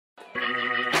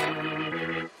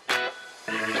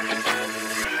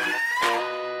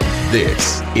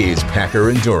This is Packer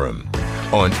and Durham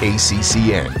on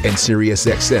ACCN and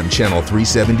SiriusXM Channel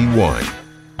 371.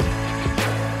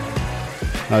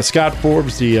 Scott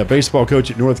Forbes, the baseball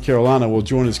coach at North Carolina, will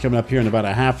join us coming up here in about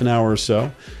a half an hour or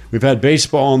so. We've had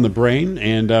baseball on the brain,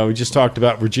 and we just talked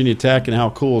about Virginia Tech and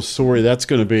how cool a story that's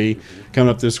going to be coming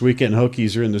up this weekend.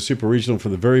 Hokies are in the Super Regional for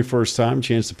the very first time,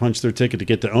 chance to punch their ticket to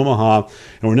get to Omaha.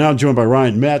 And we're now joined by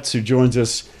Ryan Metz, who joins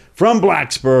us from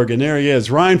Blacksburg, and there he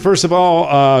is. Ryan, first of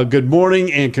all, good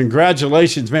morning and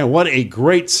congratulations. Man, what a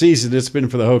great season it's been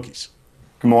for the Hokies.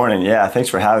 Good morning. Yeah, thanks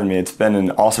for having me. It's been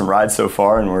an awesome ride so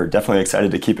far, and we're definitely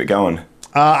excited to keep it going.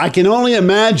 I can only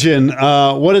imagine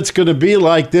what it's going to be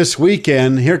like this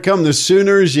weekend. Here come the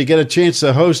Sooners. You get a chance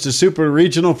to host a Super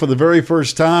Regional for the very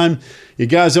first time. You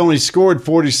guys only scored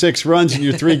 46 runs in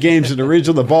your 3 games in the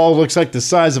regional. The ball looks like the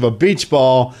size of a beach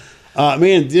ball.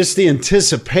 Man, just the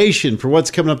anticipation for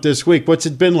what's coming up this week. What's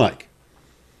it been like?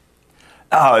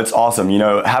 Oh, it's awesome. You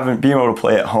know, being able to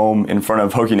play at home in front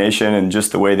of Hokie Nation and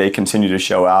just the way they continue to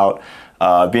show out,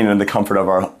 being in the comfort of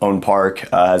our own park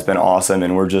has been awesome,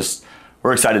 and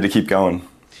we're excited to keep going.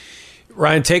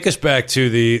 Ryan, take us back to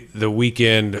the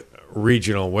weekend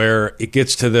regional where it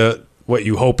gets to what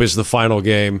you hope is the final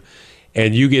game,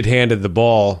 and you get handed the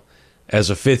ball as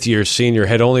a fifth-year senior,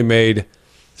 had only made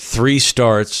 3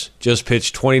 starts, just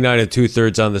pitched 29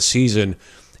 2/3 on the season,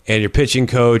 and your pitching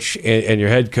coach and your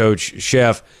head coach,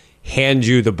 Chef, hand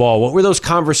you the ball. What were those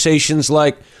conversations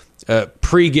like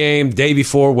pre-game, day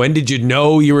before? When did you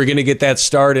know you were going to get that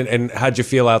start, and how'd you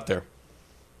feel out there?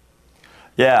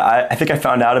 Yeah, I think I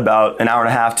found out about an hour and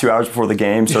a half, 2 hours before the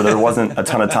game, so there wasn't a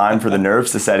ton of time for the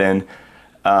nerves to set in.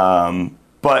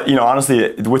 But, you know,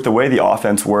 honestly, with the way the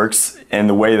offense works and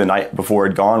the way the night before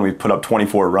had gone, we put up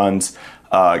 24 runs.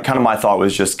 Kind of my thought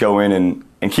was just go in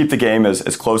and keep the game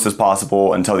as close as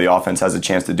possible until the offense has a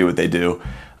chance to do what they do.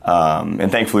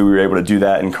 And thankfully, we were able to do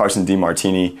that, and Carson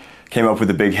DeMartini came up with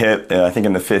a big hit, I think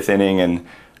in the 5th inning, and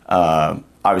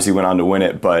obviously went on to win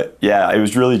it. But, yeah, it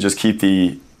was really just keep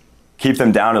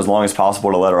them down as long as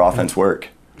possible to let our offense work.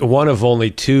 One of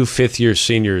only 2 fifth-year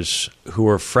seniors who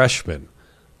were freshmen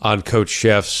on Coach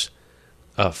Chef's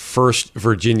first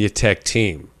Virginia Tech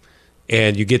team.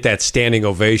 And you get that standing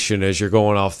ovation as you're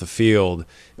going off the field.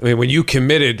 I mean, when you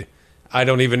committed, I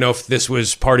don't even know if this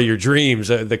was part of your dreams,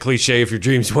 the cliche, if your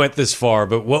dreams went this far,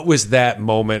 but what was that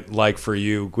moment like for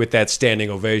you with that standing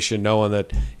ovation, knowing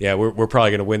that, yeah, we're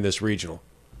probably going to win this regional?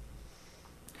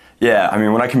 Yeah, I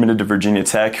mean, when I committed to Virginia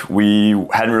Tech, we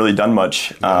hadn't really done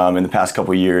much in the past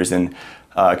couple of years, and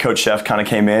Coach Chef kind of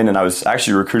came in, and I was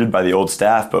actually recruited by the old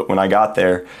staff, but when I got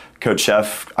there, Coach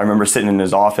Chef, I remember sitting in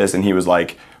his office, and he was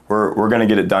like, we're going to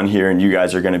get it done here, and you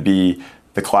guys are going to be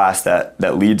the class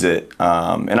that leads it.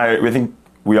 And I think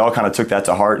we all kind of took that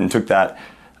to heart and took that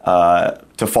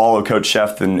to follow Coach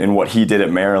Chef and what he did at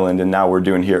Maryland, and now we're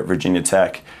doing here at Virginia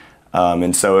Tech.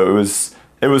 And so it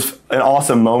was an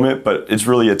awesome moment, but it's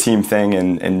really a team thing,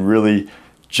 and really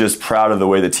just proud of the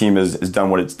way the team has done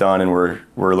what it's done, and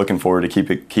we're looking forward to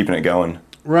keeping it going.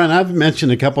 Ryan, I've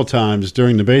mentioned a couple times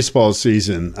during the baseball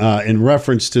season in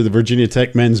reference to the Virginia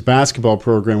Tech men's basketball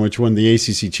program, which won the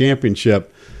ACC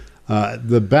championship.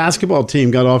 The basketball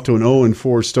team got off to an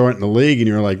 0-4 start in the league, and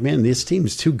you're like, man, this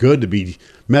team's too good to be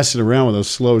messing around with a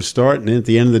slow start. And at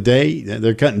the end of the day,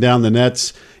 they're cutting down the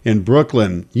nets in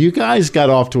Brooklyn. You guys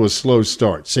got off to a slow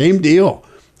start. Same deal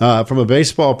from a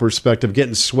baseball perspective,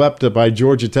 getting swept up by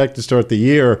Georgia Tech to start the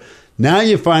year. Now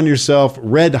you find yourself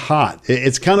red hot.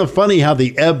 It's kind of funny how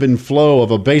the ebb and flow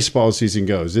of a baseball season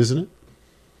goes, isn't it?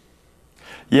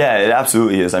 Yeah, it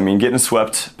absolutely is. I mean, getting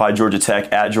swept by Georgia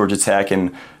Tech at Georgia Tech,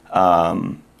 and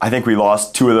I think we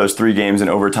lost 2 of those 3 games in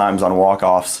overtimes on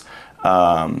walk-offs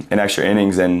and extra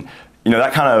innings, and you know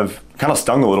that kind of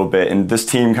stung a little bit. And this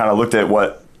team kind of looked at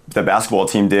what the basketball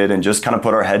team did and just kind of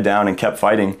put our head down and kept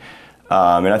fighting.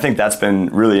 And I think that's been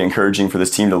really encouraging for this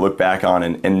team to look back on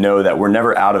and know that we're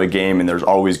never out of a game, and there's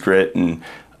always grit, and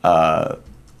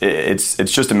it's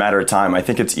just a matter of time. I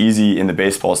think it's easy in the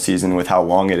baseball season with how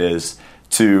long it is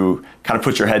to kind of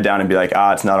put your head down and be like,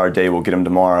 it's not our day, we'll get them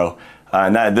tomorrow.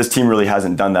 And this team really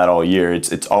hasn't done that all year.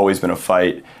 It's always been a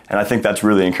fight, and I think that's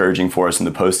really encouraging for us in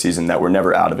the postseason, that we're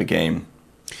never out of a game.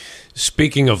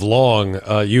 Speaking of long,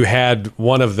 you had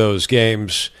one of those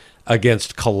games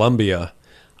against Columbia.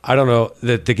 I don't know,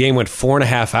 that the game went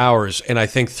 4.5 hours, and I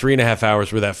think 3.5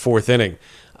 hours were that 4th inning,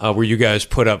 where you guys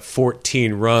put up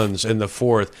 14 runs in the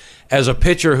 4th. As a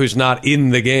pitcher who's not in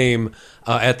the game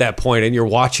at that point, and you're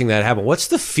watching that happen, what's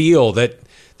the feel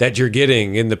that you're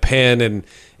getting in the pen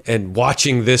and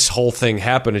watching this whole thing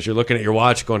happen as you're looking at your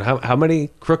watch going, how many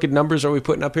crooked numbers are we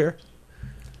putting up here?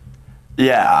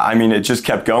 Yeah, I mean, it just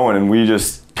kept going, and we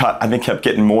just, I think, kept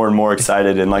getting more and more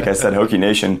excited. And like I said, Hokie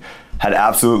Nation had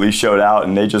absolutely showed out,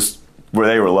 and they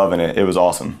were loving it. It was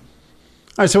awesome.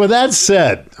 All right, so with that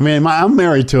said, I mean, I'm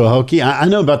married to a Hokie. I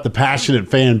know about the passionate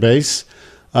fan base.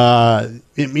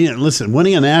 Listen,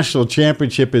 winning a national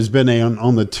championship has been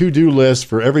on the to-do list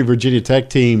for every Virginia Tech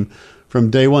team from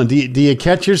day one. Do you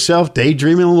catch yourself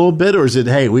daydreaming a little bit, or is it,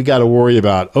 hey, we got to worry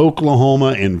about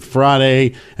Oklahoma and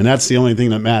Friday, and that's the only thing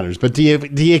that matters? But do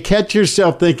you catch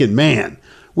yourself thinking, man,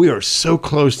 we are so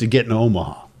close to getting to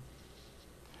Omaha?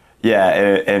 Yeah,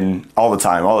 and all the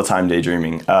time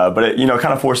daydreaming. But it,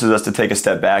 kind of forces us to take a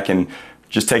step back and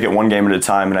just take it one game at a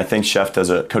time. And I think Coach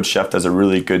Szefc does a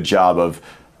really good job of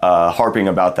harping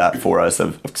about that for us,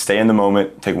 of stay in the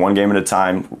moment, take one game at a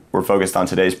time. We're focused on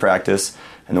today's practice,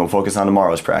 and then we'll focus on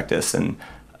tomorrow's practice. And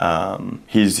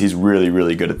he's really,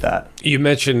 really good at that. You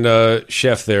mentioned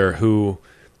Szefc there, who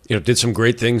did some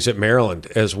great things at Maryland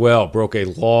as well. Broke a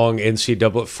long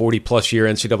 40-plus year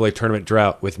NCAA tournament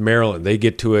drought with Maryland. They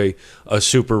get to a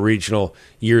super regional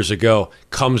years ago.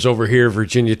 Comes over here,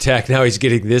 Virginia Tech. Now he's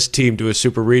getting this team to a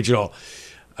super regional.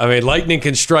 I mean, lightning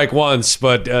can strike once,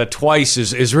 but twice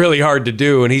is really hard to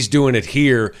do, and he's doing it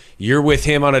here. You're with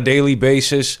him on a daily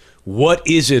basis. What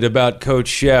is it about Coach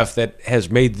Szefc that has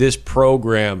made this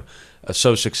program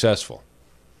so successful?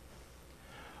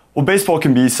 Well, baseball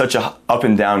can be such a up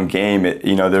and down game.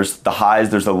 There's the highs,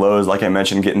 there's the lows, like I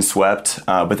mentioned, getting swept,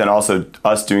 but then also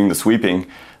us doing the sweeping.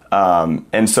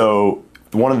 And so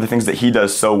one of the things that he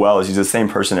does so well is he's the same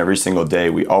person every single day.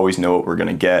 We always know what we're going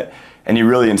to get. And he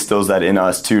really instills that in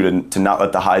us, too, to not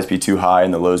let the highs be too high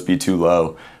and the lows be too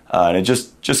low. And it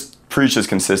just preaches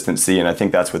consistency, and I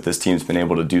think that's what this team's been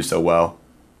able to do so well.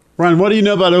 Ryan, what do you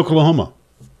know about Oklahoma?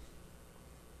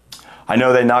 I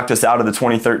know they knocked us out of the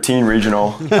 2013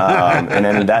 regional and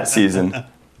ended that season.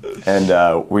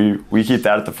 And we keep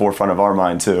that at the forefront of our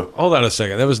mind, too. Hold on a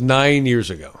second. That was 9 years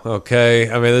ago, okay?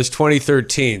 I mean, that's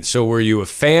 2013. So were you a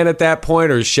fan at that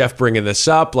point, or is Szefc bringing this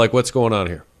up? Like, what's going on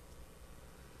here?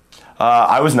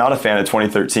 I was not a fan of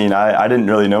 2013. I didn't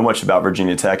really know much about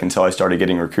Virginia Tech until I started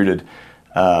getting recruited.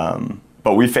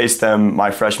 But we faced them my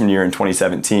freshman year in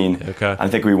 2017. Okay. I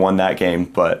think we won that game,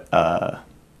 but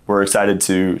we're excited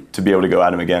to be able to go at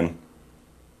them again.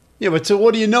 Yeah, but so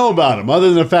what do you know about them other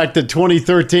than the fact that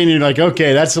 2013, you're like,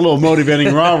 okay, that's a little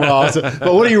motivating rah-rah.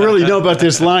 But what do you really know about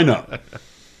this lineup?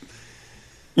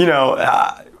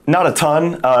 Not a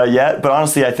ton yet, but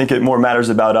honestly, I think it more matters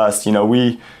about us.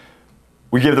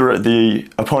 We give the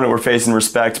opponent we're facing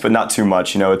respect, but not too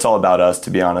much. It's all about us, to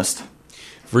be honest.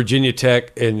 Virginia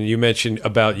Tech, and you mentioned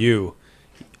about you,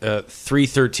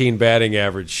 313 batting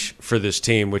average for this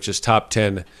team, which is top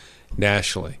 10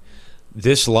 nationally.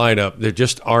 This lineup, there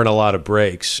just aren't a lot of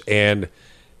breaks, and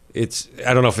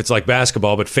I don't know if it's like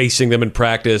basketball, but facing them in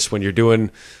practice when you're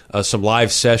doing some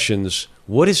live sessions,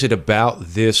 what is it about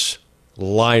this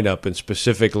lineup, and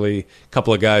specifically a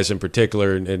couple of guys in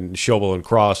particular, and Schobel and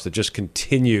Cross, that just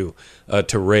continue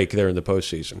to rake there in the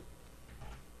postseason?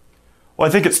 Well,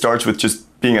 I think it starts with just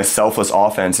being a selfless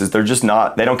offense.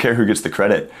 They don't care who gets the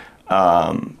credit.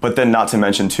 But then not to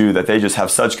mention, too, that they just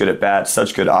have such good at-bats,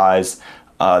 such good eyes.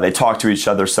 They talk to each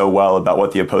other so well about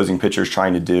what the opposing pitcher is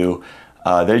trying to do.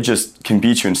 They just can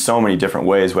beat you in so many different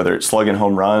ways, whether it's slugging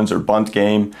home runs or bunt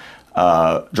game,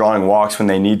 drawing walks when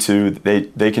they need to.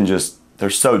 They're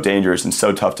so dangerous and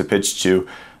so tough to pitch to.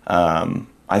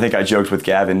 I think I joked with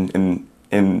Gavin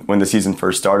when the season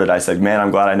first started. I said, man, I'm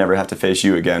glad I never have to face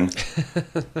you again.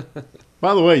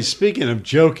 By the way, speaking of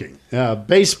joking,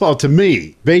 baseball, to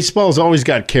me, baseball's always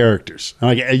got characters.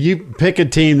 Like, you pick a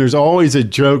team, there's always a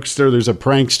jokester, there's a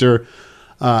prankster.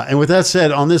 And with that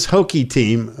said, on this Hokie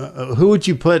team, who would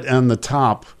you put on the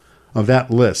top of that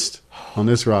list on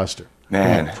this roster?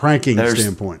 Man, from a pranking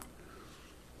standpoint.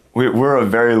 We're a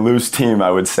very loose team, I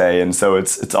would say, and so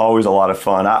it's always a lot of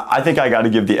fun. I think I got to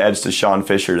give the edge to Sean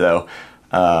Fisher, though.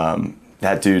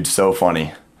 That dude's so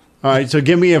funny. All right, so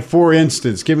give me a for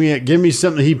instance. Give me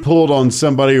something he pulled on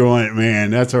somebody who went, man,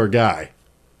 that's our guy.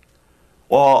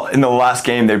 Well, in the last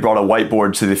game, they brought a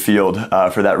whiteboard to the field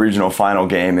for that regional final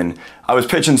game, and I was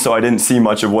pitching, so I didn't see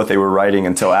much of what they were writing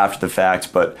until after the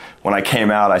fact. But when I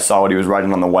came out, I saw what he was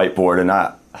writing on the whiteboard, and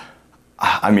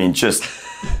I mean, just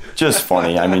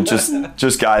funny. I mean,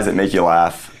 just guys that make you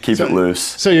laugh. Keep it loose.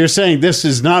 So you're saying this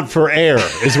is not for air,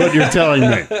 is what you're telling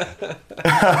me?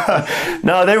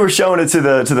 No, they were showing it to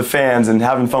the fans and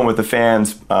having fun with the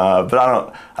fans. But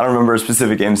I don't remember a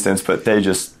specific instance. But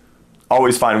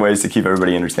always find ways to keep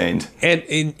everybody entertained. And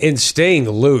in staying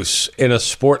loose in a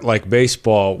sport like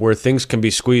baseball where things can be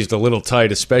squeezed a little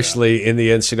tight, especially in the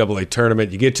NCAA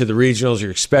tournament, you get to the regionals, you're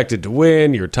expected to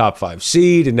win, you're a top 5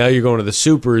 seed, and now you're going to the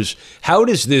supers. How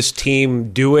does this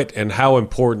team do it, and how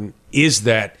important is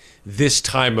that this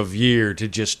time of year to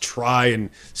just try and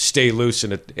stay loose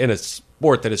in a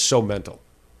sport that is so mental?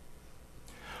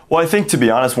 Well, I think, to be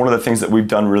honest, one of the things that we've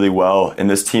done really well, and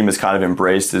this team has kind of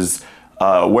embraced, is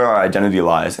where our identity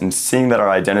lies, and seeing that our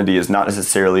identity is not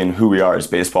necessarily in who we are as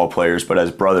baseball players, but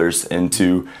as brothers, and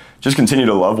to just continue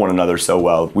to love one another so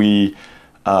well. We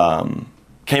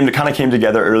came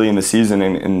together early in the season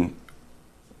and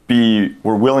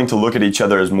we're willing to look at each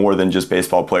other as more than just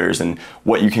baseball players and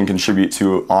what you can contribute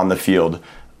to on the field.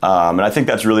 And I think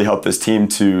that's really helped this team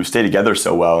to stay together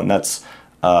so well, and that's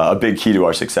a big key to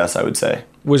our success, I would say.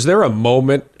 Was there a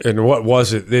moment, and what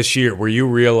was it this year, where you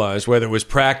realized, whether it was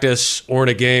practice or in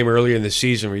a game earlier in the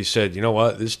season, where you said, you know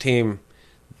what, this team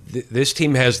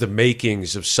has the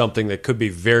makings of something that could be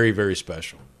very, very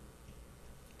special?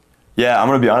 Yeah, I'm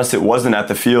going to be honest, it wasn't at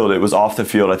the field, it was off the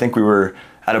field. I think we were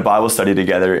at a Bible study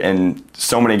together, and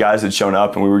so many guys had shown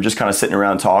up, and we were just kind of sitting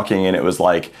around talking, and it was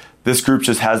like, this group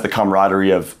just has the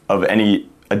camaraderie of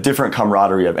a different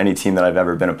camaraderie of any team that I've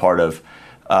ever been a part of.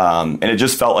 And it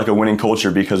just felt like a winning culture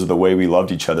because of the way we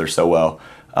loved each other so well.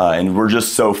 And we're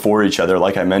just so for each other.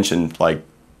 Like I mentioned, like,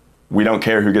 we don't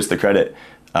care who gets the credit.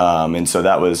 And so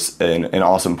that was an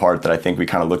awesome part that I think we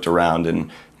kind of looked around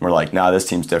and we're like, nah, this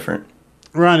team's different.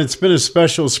 Ryan, it's been a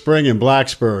special spring in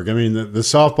Blacksburg. I mean, the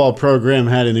softball program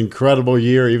had an incredible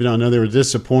year, even though I know they were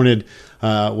disappointed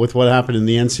with what happened in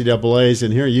the NCAAs.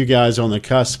 And here are you guys on the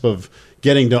cusp of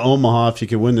getting to Omaha if you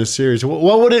could win this series.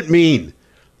 What would it mean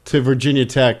to Virginia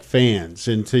Tech fans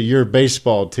and to your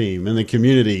baseball team and the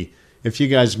community if you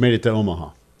guys made it to Omaha?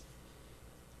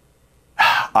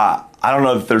 I don't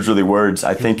know if there's really words.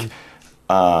 I think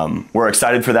we're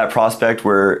excited for that prospect.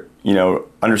 We're,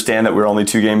 understand that we're only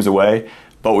 2 games away,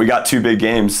 but we got 2 big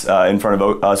games in front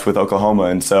of us with Oklahoma.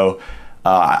 And so,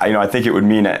 I think it would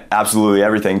mean absolutely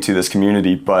everything to this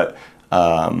community. But,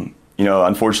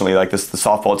 unfortunately, the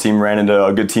softball team ran into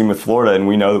a good team with Florida, and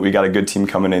we know that we got a good team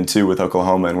coming in too with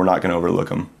Oklahoma, and we're not going to overlook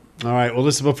them. All right. Well,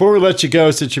 listen, before we let you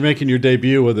go, since you're making your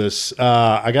debut with us,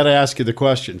 I got to ask you the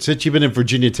question. Since you've been in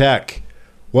Virginia Tech,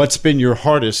 what's been your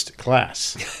hardest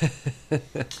class?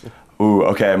 Ooh,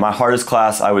 okay. My hardest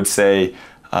class, I would say,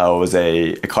 was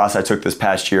a class I took this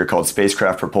past year called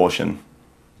Spacecraft Propulsion.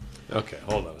 Okay,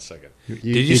 hold on a second. Did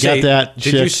you say that?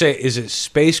 Did you say, is it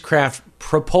spacecraft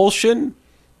propulsion?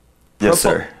 Yes,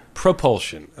 sir.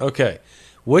 Propulsion. Okay.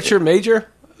 What's your major?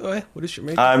 What is your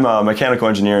major? I'm mechanical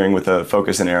engineering with a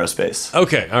focus in aerospace.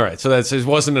 Okay, all right. So it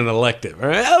wasn't an elective. All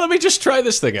right, let me just try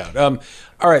this thing out.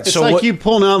 All right. It's like you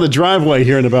pulling out of the driveway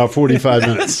here in about 45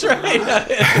 minutes. That's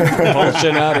right.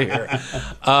 Propulsion out of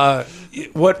here.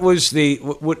 What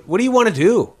do you want to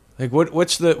do? Like,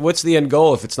 what's the end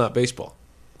goal if it's not baseball?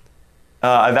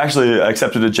 I've actually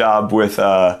accepted a job with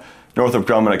Northrop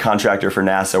Grumman, a contractor for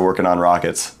NASA, working on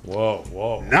rockets.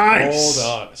 Whoa. Nice.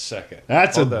 Hold on a second.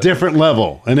 That's a different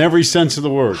level in every sense of the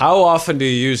word. How often do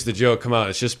you use the joke, come on,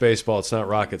 it's just baseball, it's not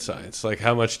rocket science? Like,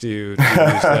 how much do you use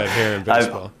that here in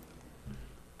baseball?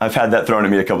 I've had that thrown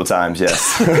at me a couple times, yes.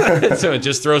 So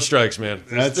just throw strikes, man.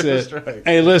 That's it. Strikes.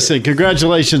 Hey, listen,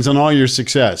 congratulations on all your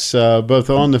success, both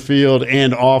on the field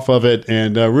and off of it,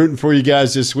 and rooting for you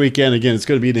guys this weekend. Again, it's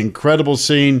going to be an incredible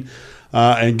scene.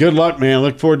 And good luck, man.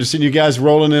 Look forward to seeing you guys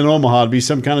rolling in Omaha. It'll be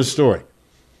some kind of story.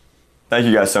 Thank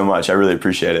you guys so much. I really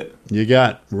appreciate it. You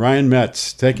got Ryan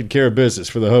Metz taking care of business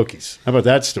for the Hokies. How about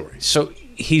that story? So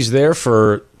he's there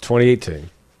for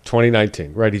 2018,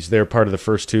 2019, right? He's there part of the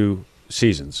first 2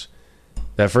 seasons.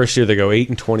 That first year they go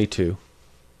 8-22.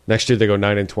 Next year they go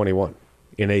 9-21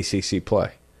 in ACC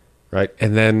play, right?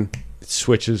 And then it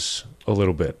switches a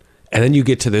little bit. And then you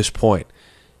get to this point.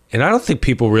 And I don't think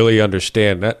people really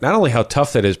understand not only how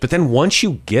tough that is, but then once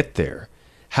you get there,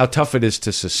 how tough it is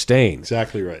to sustain.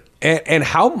 Exactly right. And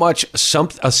how much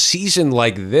a season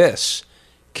like this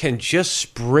can just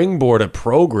springboard a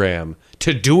program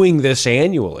to doing this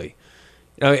annually.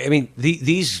 I mean,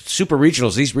 these super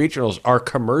regionals, these regionals are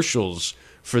commercials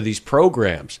for these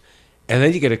programs. And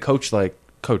then you get a coach like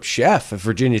Coach Sheff at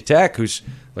Virginia Tech who's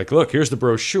like, look, here's the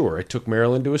brochure. I took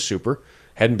Maryland to a super.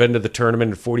 Hadn't been to the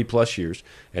tournament in 40-plus years,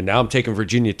 and now I'm taking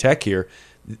Virginia Tech here.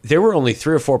 There were only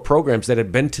 3 or 4 programs that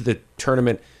had been to the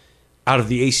tournament out of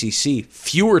the ACC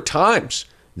fewer times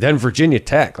than Virginia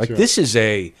Tech. Like, This is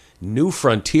a new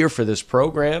frontier for this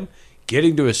program,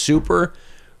 getting to a super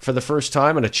for the first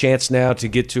time and a chance now to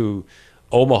get to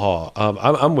Omaha.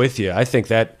 I'm with you. I think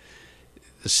that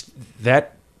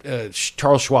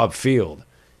Charles Schwab Field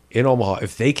in Omaha,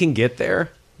 if they can get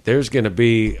there, there's going to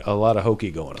be a lot of hokey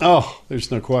going on. Oh,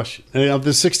 there's no question. And of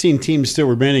the 16 teams still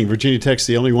remaining, Virginia Tech's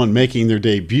the only one making their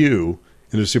debut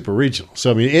in the Super Regional.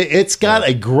 So, I mean, it's got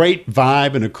a great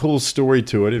vibe and a cool story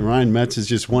to it, and Ryan Metz is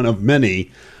just one of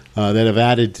many that have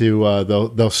added to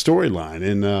the storyline.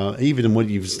 And even in what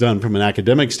you've done from an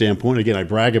academic standpoint, again, I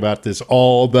brag about this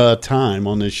all the time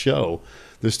on this show,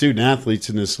 the student-athletes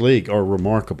in this league are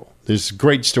remarkable. There's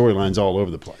great storylines all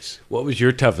over the place. What was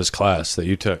your toughest class that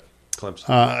you took? Clemson.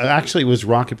 Actually, it was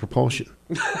rocket propulsion.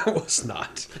 It was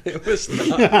not. It was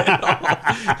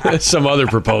not. Some other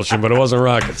propulsion, but it wasn't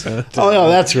rockets. Huh? Oh, no,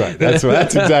 that's right. That's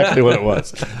exactly what it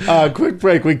was. Quick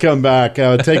break. We come back.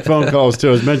 Take phone calls, too.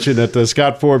 As mentioned, that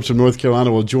Scott Forbes from North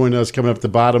Carolina will join us coming up at the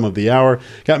bottom of the hour.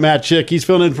 Got Matt Chick. He's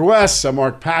filling in for Wes. I'm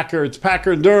Mark Packer. It's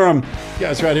Packer and Durham. You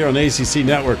guys right here on the ACC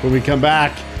Network. When we come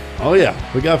back, oh, yeah,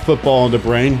 we got football in the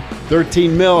brain.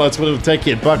 13 mil, that's what it'll take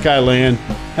you at Buckeye Land.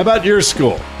 How about your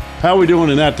school? How are we doing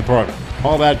in that department?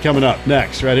 All that coming up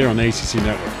next, right here on the ACC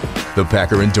Network. The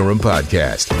Packer and Durham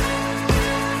Podcast.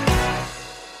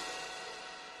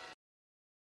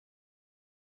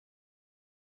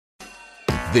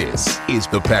 This is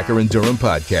the Packer and Durham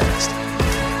Podcast.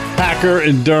 Packer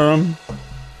and Durham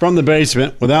from the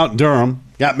basement without Durham.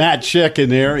 Got Matt Chick in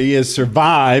there. He has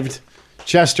survived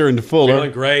Chester and Fuller.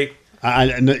 Feeling great.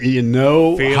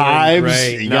 Feeling hives.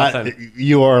 great.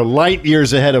 You are light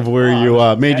years ahead of where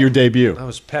you made your debut. I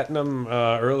was petting them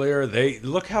earlier. They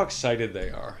look how excited they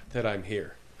are that I'm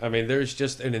here. I mean, there's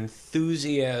just an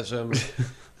enthusiasm,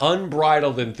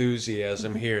 unbridled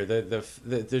enthusiasm here.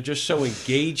 They're just so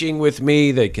engaging with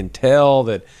me. They can tell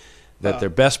that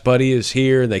their best buddy is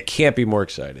here, and they can't be more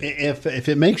excited. If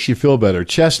it makes you feel better,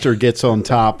 Chester gets on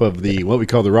top of the what we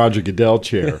call the Roger Goodell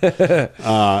chair,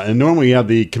 and normally you have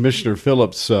the Commissioner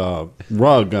Phillips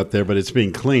rug out there, but it's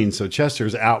being cleaned, so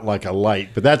Chester's out like a light.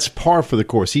 But that's par for the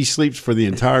course. He sleeps for the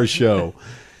entire show,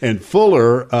 and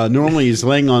Fuller normally is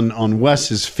laying on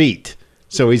Wes's feet.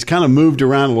 So he's kind of moved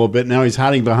around a little bit. Now he's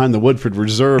hiding behind the Woodford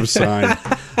Reserve sign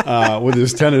with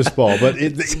his tennis ball. But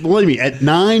believe me, at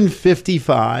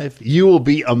 9:55, you will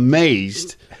be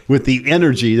amazed with the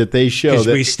energy that they show. Because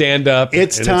we stand up.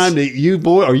 It's time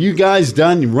are you guys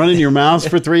done running your mouths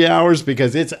for 3 hours?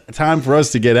 Because it's time for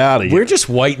us to get out of here. We're just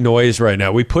white noise right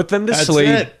now. We put them to sleep.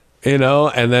 It.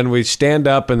 And then we stand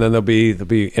up, and then they'll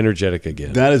be energetic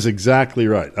again. That is exactly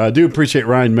right. I do appreciate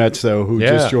Ryan Metz, though, who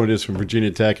just joined us from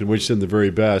Virginia Tech, and wish him the very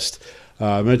best.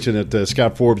 I mentioned that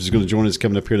Scott Forbes is going to join us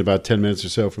coming up here in about 10 minutes or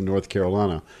so from North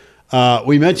Carolina.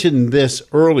 We mentioned this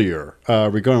earlier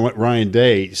regarding what Ryan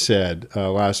Day said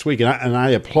last week, and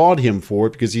I applaud him for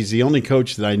it because he's the only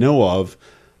coach that I know of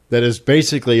that has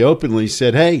basically openly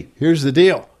said, hey, here's the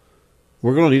deal.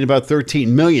 We're going to need about $13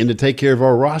 million to take care of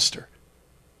our roster.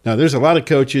 Now, there's a lot of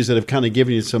coaches that have kind of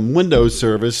given you some window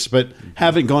service, but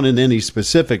haven't gone into any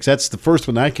specifics. That's the first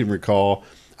one I can recall.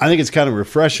 I think it's kind of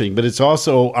refreshing, but it's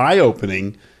also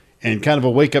eye-opening and kind of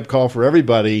a wake-up call for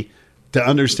everybody to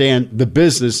understand the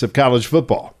business of college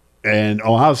football. And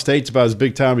Ohio State's about as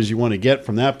big time as you want to get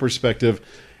from that perspective,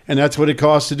 and that's what it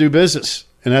costs to do business.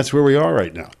 And that's where we are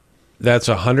right now. That's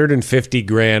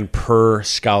 $150,000 per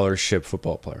scholarship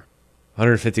football player.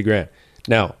 $150,000.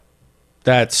 Now,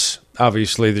 that's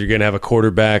obviously you're going to have a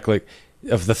quarterback. Like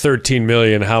of the $13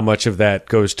 million, how much of that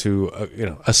goes to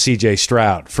a C.J.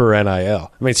 Stroud for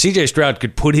NIL? I mean, C.J. Stroud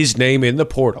could put his name in the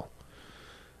portal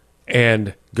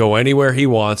and go anywhere he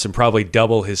wants and probably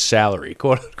double his salary,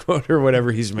 quote unquote, or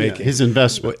whatever he's making. Yeah, his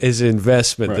investment,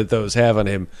 right, that those have on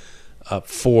him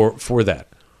for that.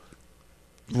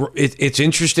 It's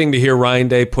interesting to hear Ryan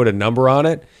Day put a number on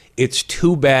it. It's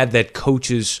too bad that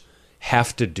coaches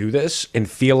have to do this and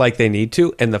feel like they need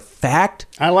to. And the fact...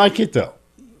 I like it, though.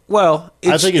 Well,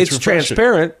 I think it's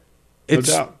transparent.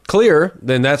 It's clear.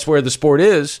 Then that's where the sport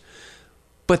is.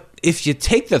 But if you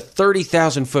take the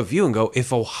 30,000-foot view and go,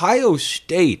 if Ohio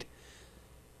State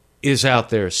is out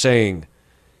there saying,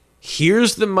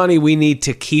 here's the money we need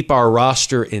to keep our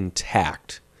roster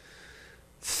intact,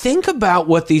 think about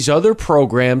what these other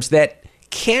programs that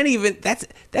can't even...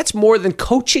 That's more than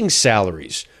coaching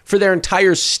salaries for their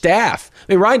entire staff.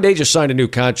 I mean, Ryan Day just signed a new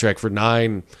contract for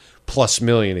 $9+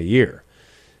 million a year.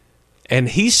 And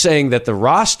he's saying that the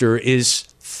roster is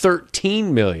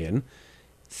 $13 million.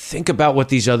 Think about what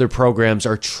these other programs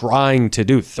are trying to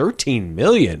do. $13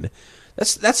 million?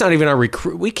 That's not even our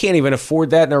recruit. We can't even afford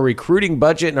that in our recruiting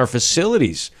budget and our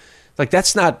facilities. Like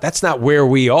that's not where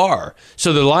we are.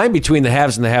 So the line between the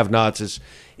haves and the have-nots is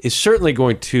certainly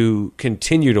going to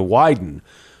continue to widen.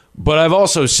 But I've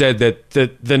also said that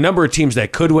the number of teams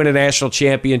that could win a national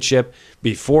championship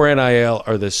before NIL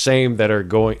are the same that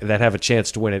have a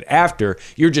chance to win it after.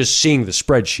 You're just seeing the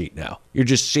spreadsheet now. You're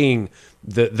just seeing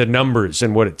the numbers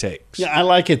and what it takes. Yeah, I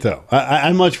like it, though.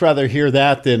 I'd much rather hear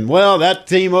that than, well, that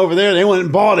team over there, they went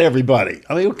and bought everybody.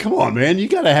 I mean, come on, man. You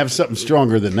got to have something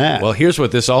stronger than that. Well, here's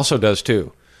what this also does,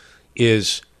 too,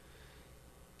 is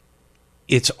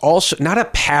it's also not a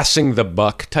passing the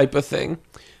buck type of thing,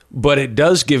 but it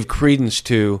does give credence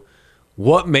to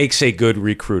what makes a good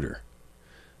recruiter.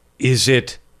 Is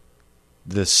it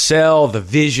the sell, the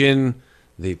vision,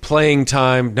 the playing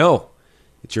time? No,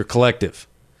 it's your collective.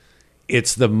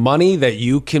 It's the money that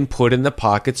you can put in the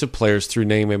pockets of players through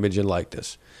name, image, and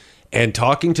likeness. And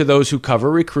talking to those who cover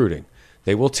recruiting,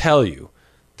 they will tell you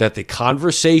that the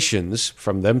conversations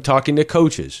from them talking to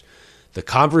coaches, the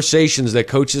conversations that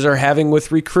coaches are having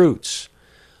with recruits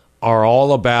are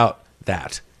all about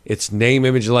that. It's name,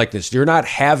 image, and likeness. You're not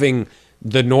having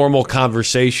the normal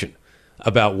conversation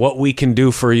about what we can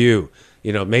do for you.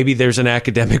 You know, maybe there's an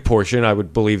academic portion. I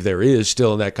would believe there is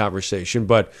still in that conversation.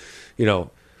 But, you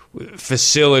know,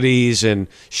 facilities and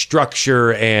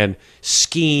structure and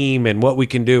scheme and what we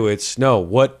can do. It's no,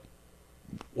 what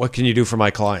can you do for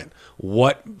my client?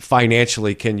 What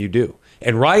financially can you do?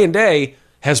 And Ryan Day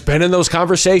has been in those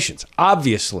conversations,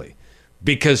 obviously,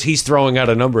 because he's throwing out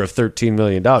a number of $13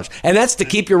 million. And that's to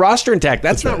keep your roster intact.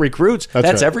 That's not right. Recruits. That's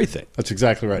right. Everything. That's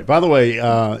exactly right. By the way,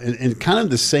 in kind of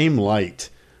the same light,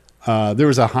 there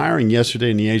was a hiring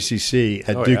yesterday in the ACC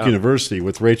at Duke University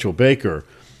with Rachel Baker,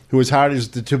 who was hired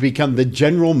to become the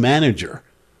general manager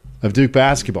of Duke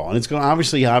basketball. And it's going to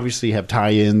obviously have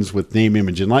tie-ins with name,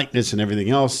 image, and likeness and everything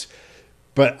else.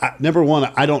 But number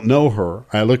one, I don't know her.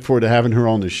 I look forward to having her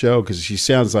on the show because she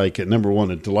sounds like, number one,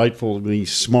 a delightfully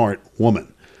smart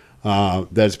woman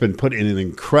that's been put in an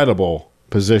incredible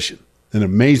position, an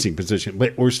amazing position.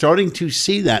 But we're starting to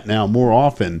see that now more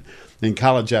often in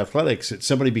college athletics, that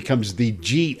somebody becomes the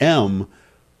GM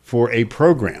for a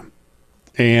program.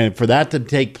 And for that to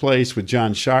take place with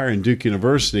John Shire and Duke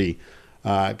University,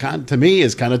 to me,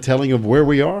 is kind of telling of where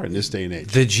we are in this day and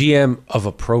age. The GM of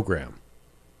a program.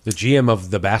 The GM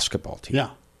of the basketball team. Yeah.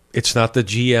 It's not the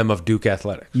GM of Duke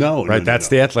Athletics. No. Right? That's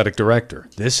the athletic director.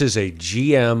 This is a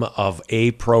GM of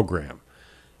a program.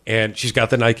 And she's got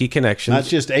the Nike connections. Not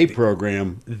just a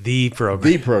program. The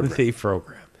program. The program. The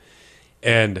program.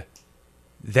 And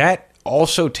that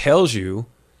also tells you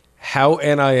how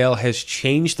NIL has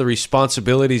changed the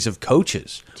responsibilities of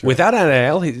coaches. Right. Without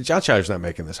NIL, John Shire's not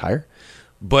making this hire.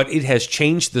 But it has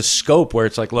changed the scope where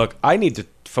it's like, look, I need to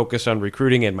focus on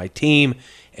recruiting and my team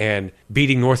and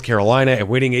beating North Carolina and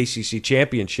winning ACC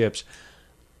championships.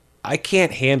 I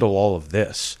can't handle all of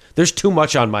this. There's too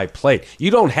much on my plate. You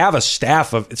don't have a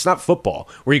staff of, it's not football,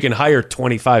 where you can hire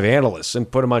 25 analysts and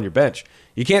put them on your bench.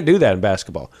 You can't do that in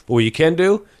basketball. But what you can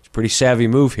do, it's a pretty savvy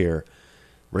move here.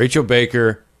 Rachel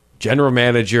Baker, general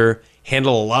manager,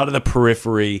 handle a lot of the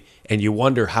periphery, and you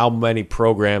wonder how many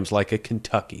programs like a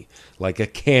Kentucky, like a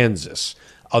Kansas,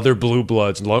 other blue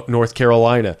bloods, North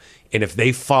Carolina, and if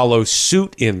they follow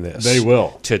suit in this, they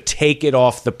will, to take it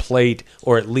off the plate,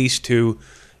 or at least to,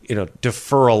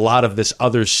 defer a lot of this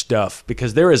other stuff,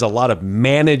 because there is a lot of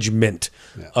management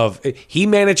of. He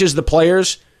manages the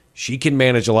players. She can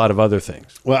manage a lot of other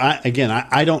things. Well,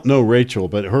 I don't know Rachel,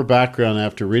 but her background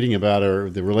after reading about her,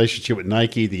 the relationship with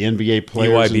Nike, the NBA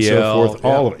players, and so forth,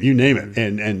 all of it, you name it,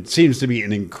 and seems to be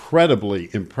an incredibly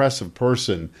impressive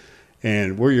person.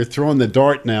 And where you're throwing the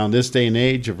dart now in this day and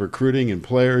age of recruiting and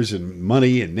players and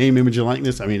money and name, image, and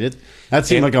likeness, I mean, that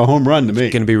seemed like a home run to me.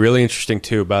 It's going to be really interesting,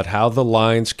 too, about how the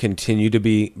lines continue to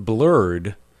be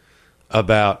blurred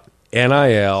about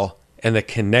NIL and the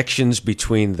connections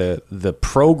between the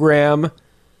program,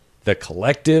 the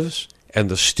collectives, and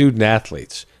the student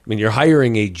athletes. I mean, you're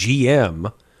hiring a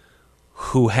GM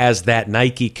who has that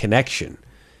Nike connection.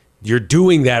 You're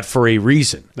doing that for a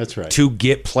reason. That's right. To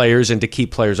get players and to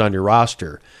keep players on your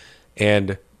roster.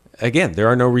 And again, there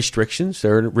are no restrictions.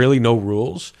 There are really no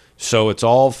rules. So it's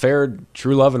all fair,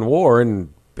 true love, and war,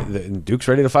 and Duke's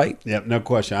ready to fight. Yep, no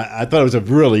question. I thought it was a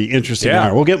really interesting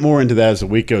hour. We'll get more into that as the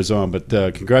week goes on, but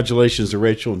congratulations to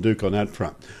Rachel and Duke on that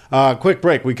front. Quick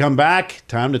break. We come back.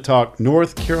 Time to talk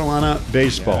North Carolina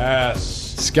baseball. Yes.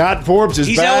 Scott Forbes is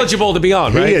back. He's eligible to be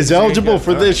on, right? He is eligible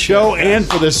for this show and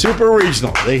for the Super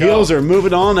Regional. The Heels are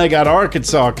moving on. They got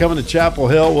Arkansas coming to Chapel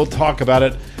Hill. We'll talk about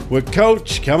it with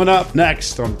Coach coming up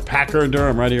next on Packer and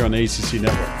Durham right here on the ACC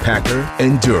Network. Packer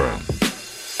and Durham.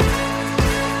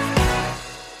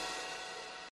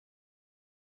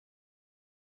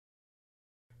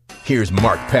 Here's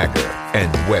Mark Packer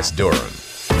and Wes Durham.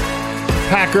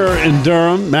 Packer in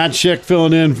Durham. Matt Schick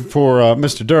filling in for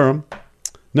Mr. Durham.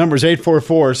 Numbers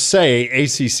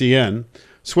 844-SAY-ACCN.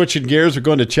 Switching gears, we're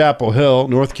going to Chapel Hill.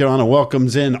 North Carolina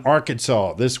welcomes in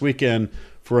Arkansas this weekend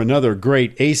for another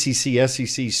great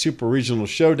ACC-SEC Super Regional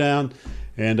Showdown.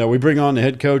 And we bring on the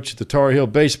head coach of the Tar Heel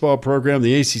baseball program,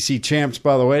 the ACC champs,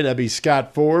 by the way. That'd be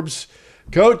Scott Forbes.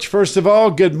 Coach, first of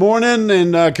all, good morning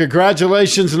and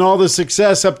congratulations on all the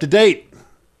success up to date.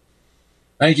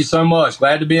 Thank you so much.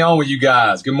 Glad to be on with you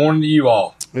guys. Good morning to you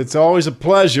all. It's always a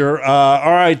pleasure.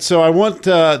 All right, so I want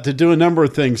to do a number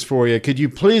of things for you. Could you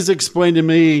please explain to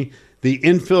me the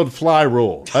infield fly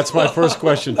rule? That's my first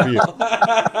question for you.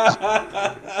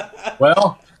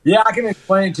 Well, yeah, I can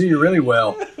explain it to you really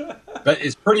well. But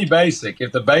it's pretty basic.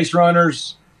 If the base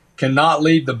runners cannot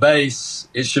leave the base,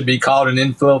 it should be called an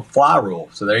infield fly rule.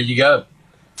 So there you go.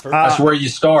 That's where you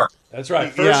start. That's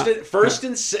right.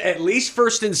 At least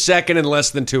first and second and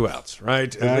less than 2 outs,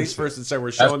 right? At least first and second.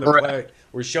 We're showing the play.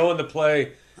 We're showing the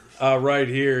play right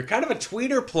here. Kind of a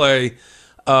tweener play,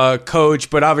 Coach,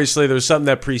 but obviously there was something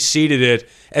that preceded it.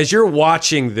 As you're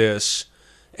watching this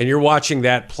and you're watching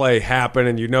that play happen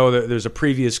and you know that there's a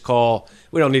previous call,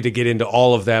 we don't need to get into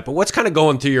all of that, but what's kind of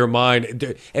going through your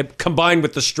mind combined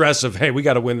with the stress of, hey, we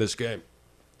got to win this game?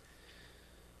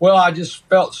 Well, I just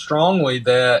felt strongly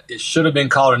that it should have been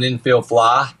called an infield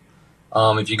fly.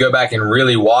 If you go back and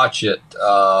really watch it,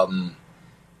 and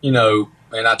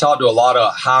I talked to a lot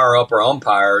of higher upper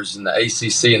umpires in the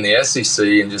ACC and the SEC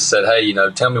and just said, hey,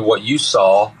 tell me what you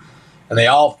saw. And they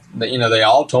all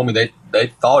told me they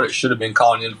thought it should have been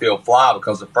called an infield fly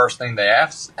because the first thing they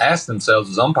asked themselves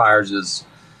as umpires is,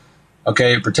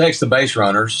 okay, it protects the base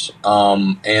runners,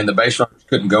 and the base runners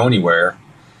couldn't go anywhere.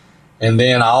 And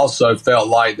then I also felt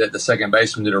like that the second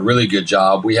baseman did a really good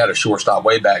job. We had a shortstop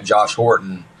way back, Josh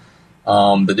Horton,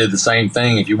 that did the same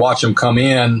thing. If you watch him come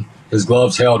in, his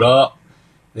glove's held up,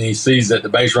 and he sees that the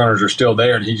base runners are still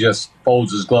there, and he just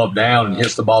folds his glove down and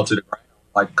hits the ball to the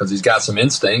ground, because he's got some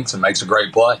instincts and makes a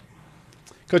great play.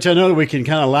 Coach, I know that we can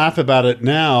kind of laugh about it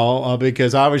now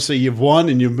because obviously you've won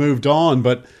and you've moved on,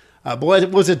 but boy,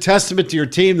 it was a testament to your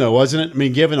team, though, wasn't it? I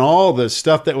mean, given all the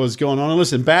stuff that was going on. And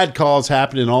listen, bad calls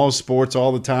happen in all sports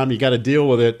all the time. You got to deal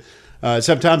with it.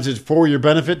 Sometimes it's for your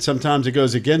benefit. Sometimes it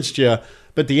goes against you.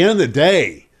 But at the end of the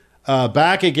day,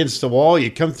 back against the wall, you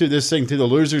come through this thing through the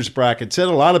loser's bracket. Said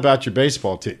a lot about your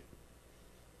baseball team.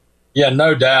 Yeah,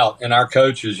 no doubt. And our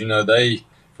coaches, they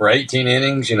for 18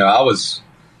 innings, I was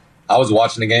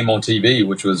watching the game on TV,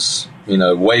 which was,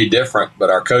 way different.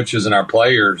 But our coaches and our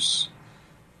players,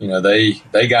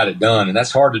 they got it done. And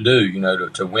that's hard to do,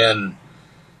 to win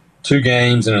 2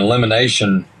 games in an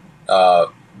elimination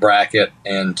bracket,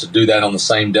 and to do that on the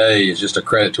same day is just a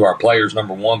credit to our players,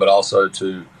 number one, but also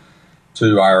to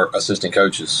our assistant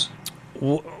coaches.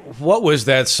 What was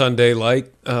that Sunday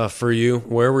like for you?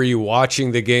 Where were you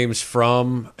watching the games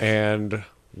from? And,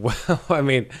 well, I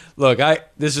mean, look,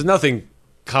 this is nothing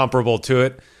comparable to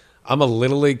it. I'm a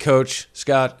Little League coach,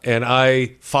 Scott, and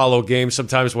I follow games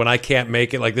sometimes when I can't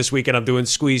make it. Like this weekend, I'm doing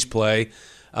squeeze play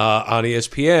on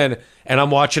ESPN, and I'm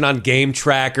watching on Game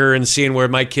Tracker and seeing where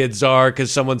my kids are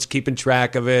because someone's keeping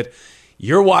track of it.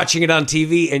 You're watching it on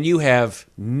TV, and you have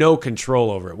no control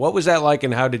over it. What was that like,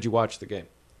 and how did you watch the game?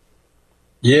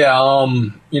 Yeah,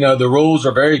 the rules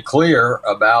are very clear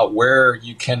about where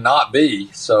you cannot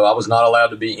be. So I was not allowed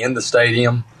to be in the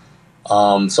stadium.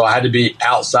 So I had to be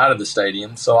outside of the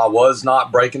stadium. So I was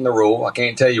not breaking the rule. I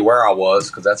can't tell you where I was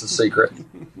because that's a secret.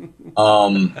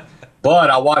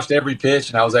 But I watched every pitch,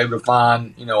 and I was able to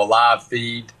find, a live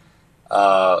feed.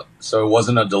 So it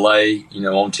wasn't a delay,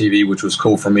 on TV, which was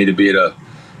cool for me to be able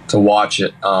to watch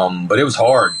it. But it was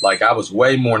hard. Like, I was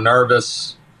way more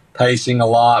nervous, pacing a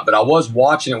lot. But I was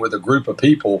watching it with a group of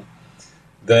people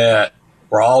that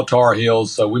were all Tar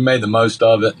Heels, so we made the most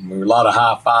of it. And we were a lot of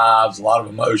high fives, a lot of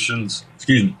emotions.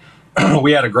 Excuse me.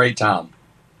 We had a great time.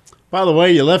 By the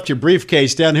way, you left your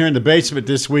briefcase down here in the basement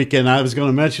this weekend. I was going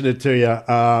to mention it to you.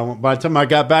 By the time I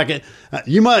got back,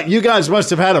 you guys must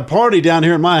have had a party down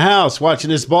here in my house watching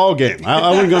this ball game. I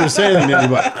wasn't going to say anything to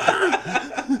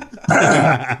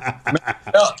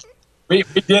anybody. We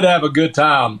did have a good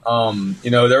time.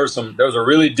 There was a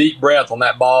really deep breath on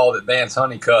that ball that Vance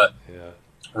Honeycutt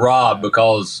robbed,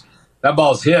 because that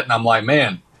ball's hit, and I'm like,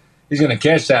 man, he's going to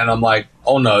catch that, and I'm like,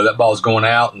 oh no, that ball's going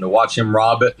out, and to watch him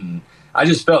rob it, and I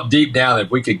just felt deep down that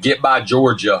if we could get by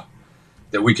Georgia,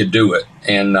 that we could do it.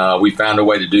 And we found a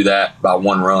way to do that by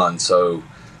 1 run. So,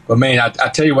 but man, I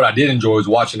tell you what I did enjoy was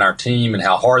watching our team and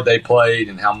how hard they played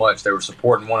and how much they were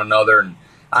supporting one another. And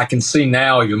I can see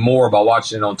now even more by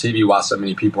watching it on TV why so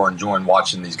many people are enjoying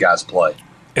watching these guys play.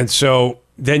 And so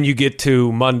then you get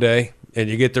to Monday, and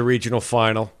you get the regional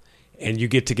final, and you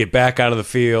get back out of the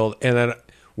field. And then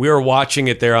we were watching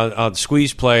it there on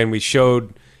Squeeze Play, and we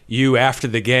showed you after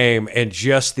the game and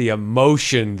just the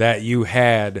emotion that you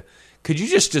had. Could you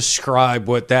just describe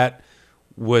what that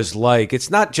was like? It's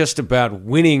not just about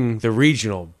winning the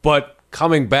regional, but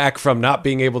coming back from not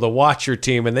being able to watch your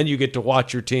team, and then you get to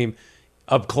watch your team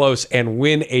up close and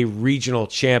win a regional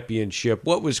championship.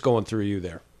 What was going through you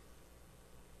there?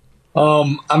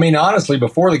 I mean, honestly,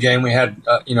 before the game, we had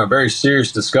a very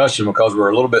serious discussion because we were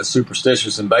a little bit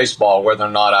superstitious in baseball whether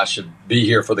or not I should be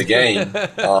here for the game.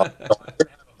 So I did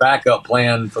have a backup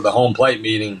plan for the home plate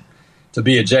meeting to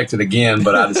be ejected again,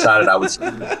 but I decided I would.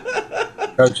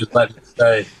 Coach just let me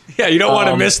stay. Yeah, you don't want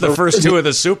to miss the first two of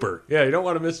the super. Yeah, you don't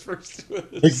want to miss the first two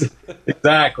of the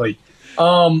Exactly.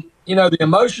 The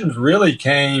emotions really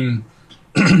came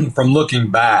from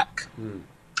looking back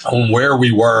on where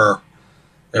we were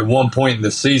at one point in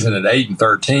the season at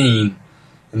 8-13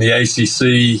 in the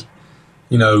ACC,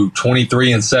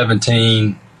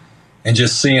 23-17, and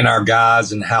just seeing our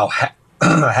guys and how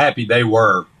happy they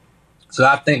were. So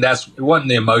I think it wasn't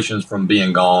the emotions from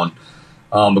being gone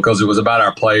because it was about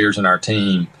our players and our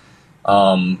team.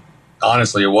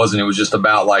 Honestly, it wasn't. It was just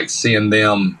about like seeing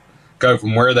them go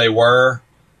from where they were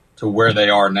to where they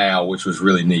are now, which was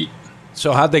really neat.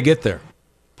 So how'd they get there?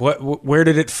 Where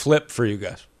did it flip for you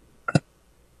guys?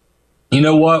 You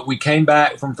know what? We came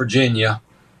back from Virginia.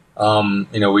 We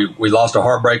lost a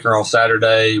heartbreaker on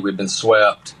Saturday. We'd been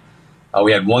swept.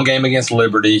 We had one game against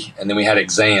Liberty, and then we had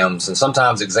exams. And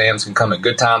sometimes exams can come at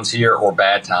good times here or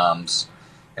bad times.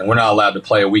 And we're not allowed to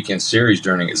play a weekend series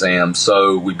during exams.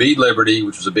 So we beat Liberty,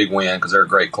 which was a big win because they're a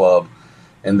great club.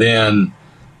 And then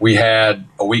we had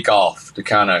a week off to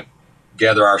kind of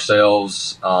gather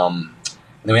ourselves. And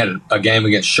then we had a game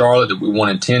against Charlotte that we won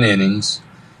in 10 innings.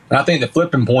 And I think the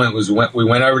flipping point was when we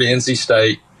went over to NC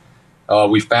State.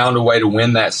 We found a way to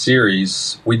win that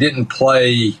series. We didn't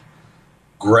play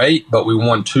great, but we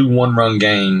won 2 one-run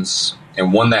games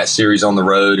and won that series on the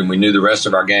road, and we knew the rest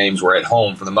of our games were at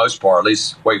home for the most part, at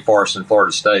least Wake Forest and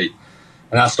Florida State.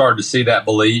 And I started to see that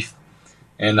belief,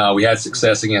 and we had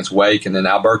success against Wake, and then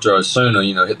Alberto Osuna,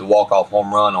 hit the walk-off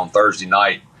home run on Thursday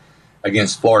night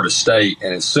against Florida State,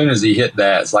 and as soon as he hit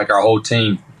that, it's like our whole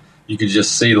team, you could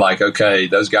just see like, okay,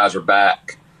 those guys are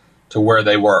back to where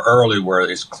they were early, where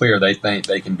it's clear they think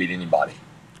they can beat anybody.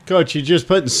 Coach, you're just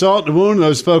putting salt in the wound of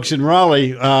those folks in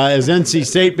Raleigh as NC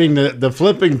State being the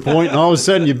flipping point, and all of a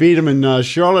sudden you beat them in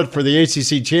Charlotte for the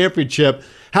ACC championship.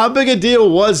 How big a deal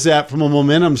was that from a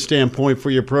momentum standpoint for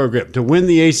your program to win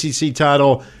the ACC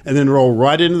title and then roll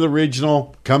right into the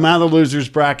regional, come out of the loser's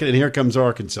bracket, and here comes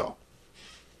Arkansas?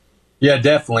 Yeah,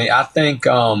 definitely. I think,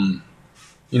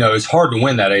 it's hard to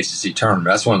win that ACC tournament.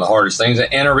 That's one of the hardest things,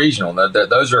 and a regional.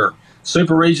 Those are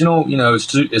super regional,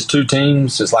 it's two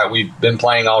teams. It's like we've been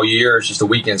playing all year. It's just a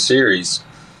weekend series.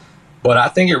 But I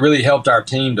think it really helped our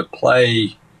team to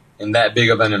play in that big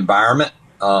of an environment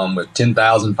with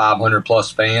 10,500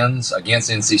 plus fans against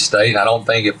NC State. And I don't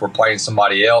think if we're playing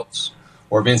somebody else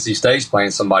or if NC State's playing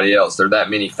somebody else, there are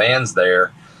that many fans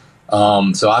there.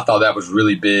 So I thought that was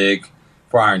really big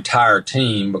for our entire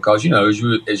team because,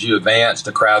 as you advance,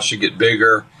 the crowd should get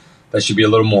bigger. They should be a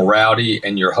little more rowdy,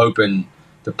 and you're hoping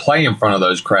to play in front of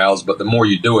those crowds, but the more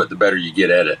you do it, the better you get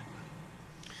at it.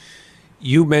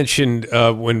 You mentioned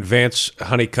when Vance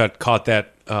Honeycutt caught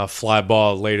that fly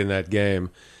ball late in that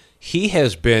game, he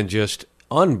has been just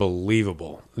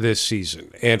unbelievable this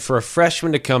season. And for a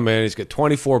freshman to come in, he's got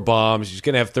 24 bombs, he's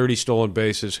going to have 30 stolen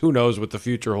bases. Who knows what the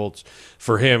future holds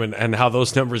for him and how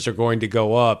those numbers are going to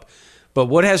go up. But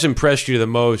what has impressed you the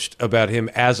most about him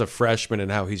as a freshman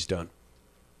and how he's done?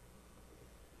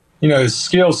 His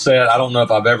skill set, I don't know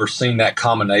if I've ever seen that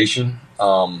combination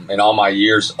in all my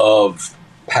years of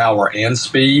power and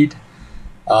speed.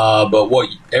 But what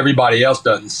everybody else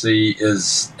doesn't see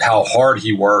is how hard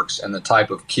he works and the type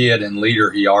of kid and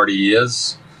leader he already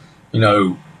is.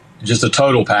 Just a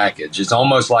total package. It's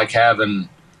almost like having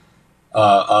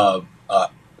the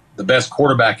best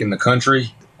quarterback in the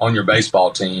country on your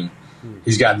baseball team.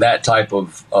 He's got that type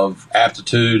of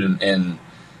aptitude and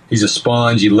he's a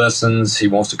sponge. He listens. He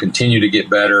wants to continue to get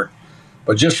better.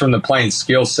 But just from the plain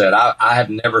skill set, I have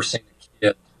never seen a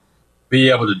kid be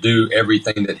able to do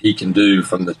everything that he can do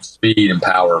from the speed and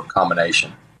power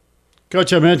combination.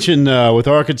 Coach, I mentioned with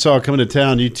Arkansas coming to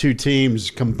town, you two teams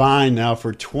combined now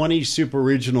for 20 super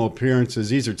regional appearances.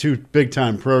 These are two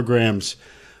big-time programs.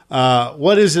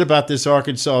 What is it about this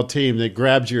Arkansas team that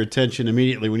grabs your attention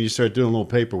immediately when you start doing a little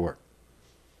paperwork?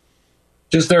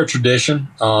 Just their tradition.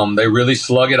 They really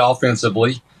slug it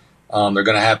offensively. They're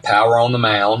going to have power on the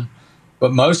mound.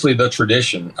 but mostly the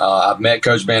tradition. I've met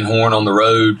Coach Van Horn on the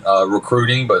road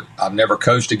recruiting, but I've never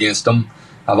coached against him.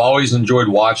 I've always enjoyed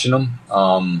watching them.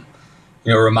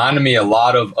 Reminded me a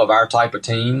lot of our type of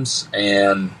teams,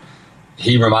 and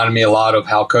he reminded me a lot of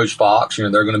how Coach Fox, they're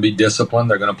going to be disciplined.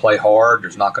 They're going to play hard.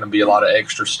 There's not going to be a lot of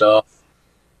extra stuff.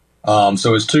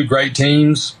 So it's two great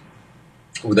teams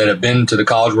that have been to the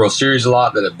College World Series a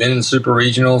lot, that have been in Super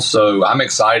Regionals. So I'm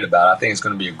excited about it. I think it's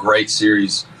going to be a great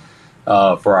series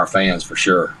for our fans for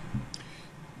sure.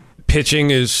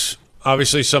 Pitching is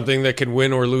obviously something that can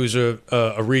win or lose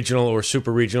a regional or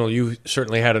super regional. You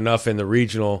certainly had enough in the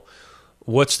regional.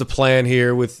 What's the plan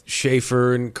here with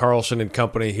Schaefer and Carlson and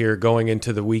company here going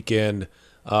into the weekend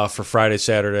for Friday,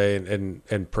 Saturday,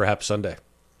 and perhaps Sunday?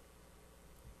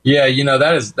 Yeah,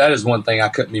 that is one thing I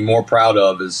couldn't be more proud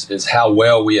of is how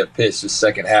well we have pitched the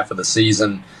second half of the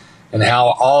season, and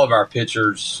how all of our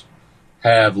pitchers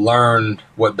have learned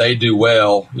what they do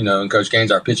well. And Coach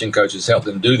Gaines, our pitching coach, has helped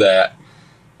them do that,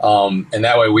 and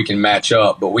that way we can match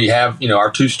up. But we have, our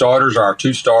two starters are our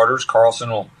two starters. Carlson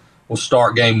will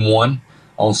start game 1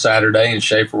 on Saturday, and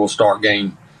Schaefer will start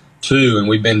game 2, and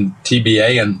we've been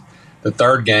TBAing the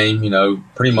third game,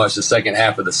 pretty much the second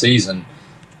half of the season.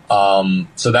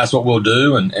 So that's what we'll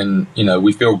do. And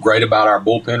we feel great about our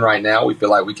bullpen right now. We feel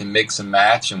like we can mix and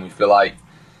match, and we feel like,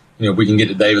 if we can get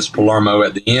to Davis Palermo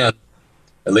at the end,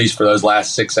 at least for those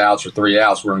last 6 outs or 3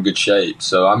 outs, we're in good shape.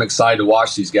 So I'm excited to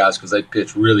watch these guys because they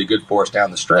pitch really good for us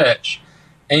down the stretch.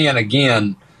 And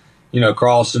again,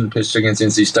 Carlson pitched against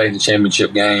NC State in the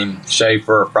championship game,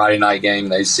 Schaefer, a Friday night game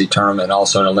in the ACC tournament, and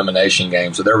also an elimination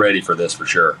game. So they're ready for this for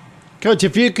sure. Coach,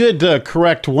 if you could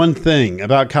correct one thing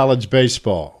about college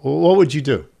baseball, what would you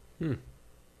do?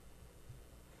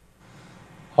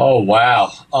 Oh,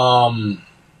 wow.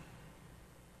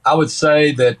 I would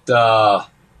say that,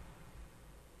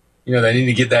 they need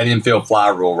to get that infield fly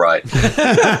rule right. Make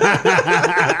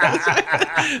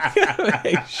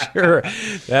sure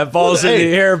that ball's in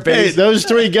the air, baby. Hey, those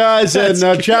 3 guys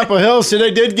in Chapel Hill said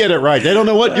they did get it right. They don't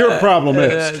know what your problem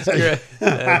is. That's great.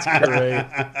 That's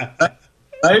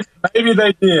great. Maybe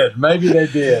they did. No,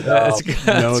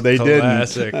 they classic.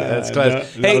 didn't. That's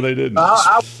classic. No, they didn't.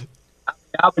 I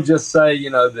would just say,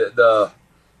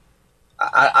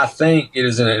 I think it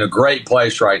is in a great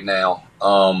place right now.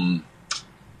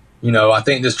 I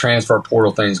think this transfer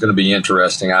portal thing is going to be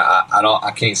interesting.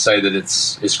 I can't say that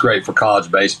it's great for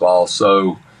college baseball.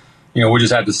 So, we'll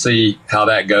just have to see how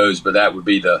that goes. But that would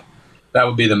be the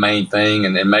main thing,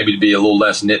 and maybe to be a little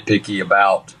less nitpicky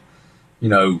about,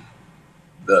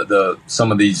 the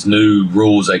some of these new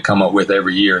rules they come up with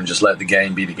every year, and just let the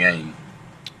game be the game.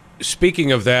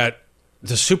 Speaking of that,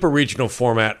 the super regional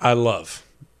format I love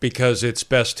because it's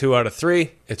best 2 out of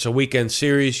 3. It's a weekend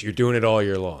series. You're doing it all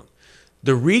year long.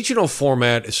 The regional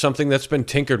format is something that's been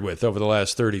tinkered with over the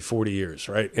last 30, 40 years,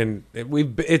 right? And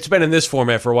it's been in this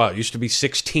format for a while. It used to be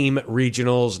 6-team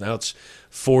regionals. Now it's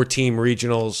 4-team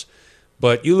regionals.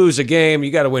 But you lose a game,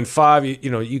 you got to win 5.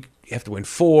 You have to win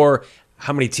 4.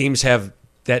 How many teams have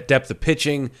that depth of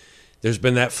pitching? There's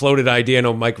been that floated idea. I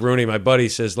know Mike Rooney, my buddy,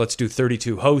 says let's do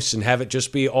 32 hosts and have it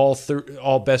just be all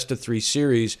best of 3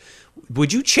 series.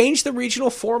 Would you change the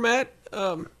regional format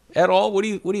at all? What do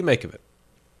you make of it?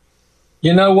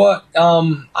 You know what?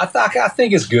 I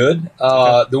think it's good.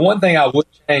 The one thing I would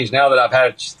change now that I've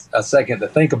had a second to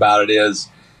think about it is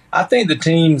I think the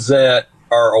teams that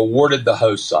are awarded the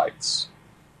host sites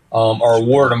are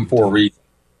awarded them for a reason.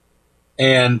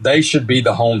 And they should be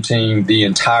the home team the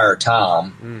entire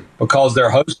time because they're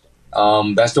hosting.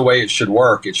 That's the way it should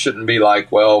work. It shouldn't be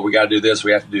like, well, we got to do this,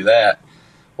 we have to do that.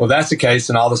 Well, if that's the case,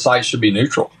 then all the sites should be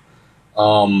neutral.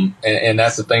 And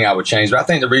that's the thing I would change. But I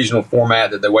think the regional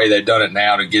format, that the way they've done it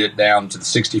now to get it down to the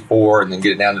 64 and then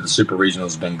get it down to the super regional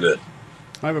has been good.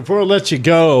 All right, before I let you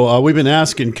go, we've been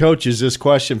asking coaches this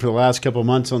question for the last couple of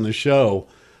months on the show.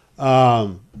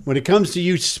 When it comes to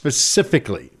you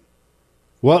specifically,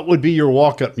 what would be your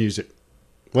walk-up music?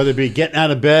 Whether it be getting out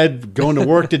of bed, going to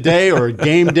work today, or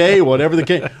game day, whatever the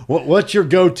case. What's your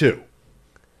go-to?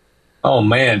 Oh,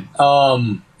 man.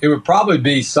 It would probably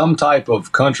be some type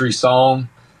of country song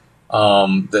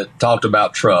that talked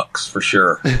about trucks, for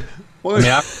sure.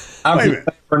 I'm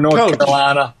from North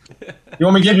Carolina. You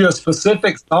want me to give you a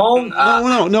specific song?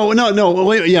 No.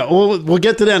 Wait, yeah, we'll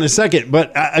get to that in a second.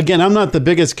 But again, I'm not the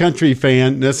biggest country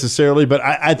fan necessarily, but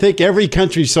I think every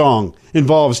country song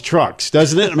involves trucks,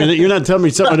 doesn't it? I mean, you're not telling me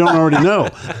something I don't already know.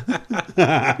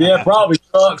 Yeah, probably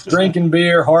trucks, drinking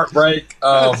beer, heartbreak.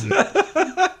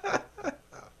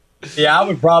 Yeah, I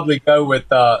would probably go with,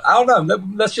 I don't know,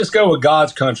 let's just go with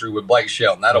God's Country with Blake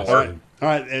Shelton. That'll work. All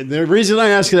right. And the reason I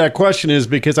ask you that question is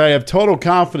because I have total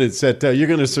confidence that you're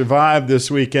going to survive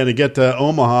this weekend and get to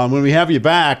Omaha. And when we have you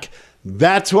back,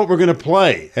 that's what we're going to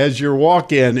play as your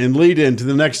walk-in and lead-in to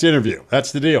the next interview.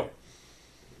 That's the deal.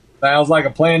 Sounds like a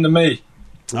plan to me.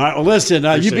 All right. Well, listen,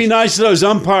 you be nice to those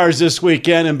umpires this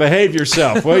weekend and behave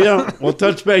yourself, will you? We'll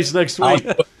touch base next week.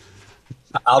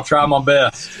 I'll try my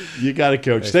best. You got it,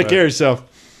 Coach. Take care of yourself.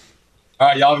 All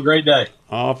right. Y'all have a great day.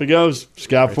 Off he goes.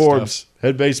 Scott Forbes,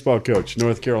 head baseball coach,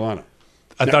 North Carolina.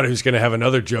 I thought he was going to have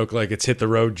another joke like it's Hit the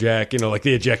Road, Jack, like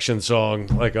the ejection song,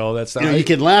 like all that stuff. You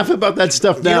can laugh about that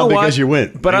stuff now because you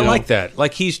win. But I like that.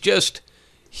 Like he's just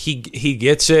he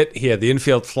gets it. He had the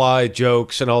infield fly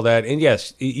jokes and all that. And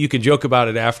yes, you can joke about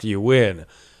it after you win.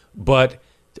 But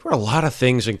there were a lot of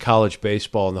things in college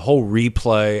baseball and the whole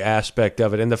replay aspect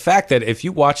of it. And the fact that if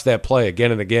you watch that play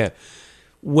again and again,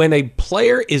 when a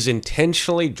player is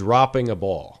intentionally dropping a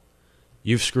ball,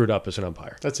 you've screwed up as an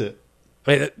umpire. That's it.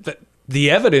 I mean, the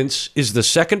evidence is the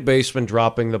second baseman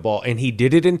dropping the ball, and he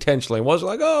did it intentionally. It wasn't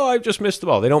like, I just missed the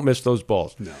ball. They don't miss those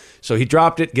balls. No. So he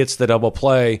dropped it, gets the double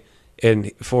play,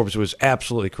 and Forbes was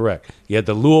absolutely correct. He had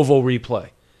the Louisville replay,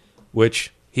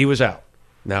 which he was out.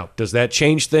 Now, does that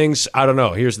change things? I don't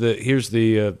know. Here's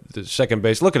the second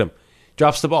base. Look at him.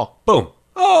 Drops the ball. Boom.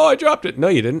 Oh, I dropped it. No,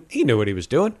 you didn't. He knew what he was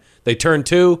doing. They turn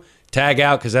 2, tag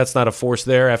out because that's not a force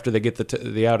there after they get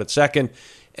the out at second,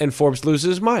 and Forbes loses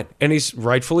his mind, and he's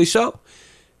rightfully so.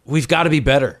 We've got to be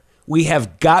better. We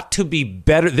have got to be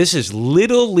better. This is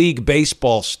Little League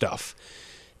baseball stuff.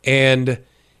 And,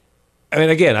 I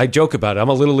mean, again, I joke about it. I'm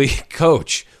a Little League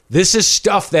coach. This is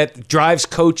stuff that drives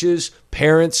coaches,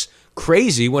 parents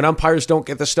crazy when umpires don't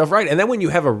get the stuff right. And then when you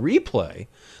have a replay,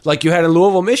 like you had in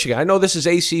Louisville, Michigan, I know this is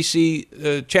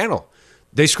ACC channel.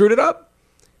 They screwed it up.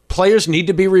 Players need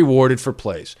to be rewarded for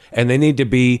plays, and they need to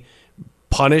be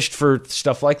punished for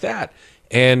stuff like that.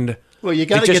 And well, you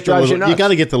got to get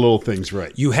the little things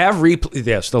right. You have replay,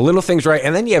 yes, the little things right,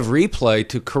 and then you have replay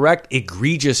to correct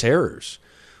egregious errors.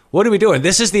 What are we doing?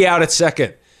 This is the out at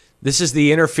second. This is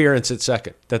the interference at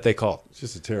second that they call. It's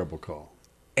just a terrible call.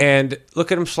 And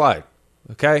look at him slide.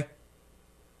 Okay,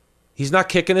 he's not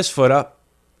kicking his foot up.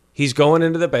 He's going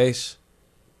into the base,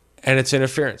 and it's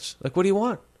interference. Like, what do you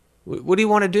want? What do you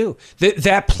want to do?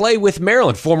 That play with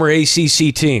Maryland, former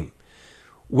ACC team,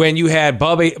 when you had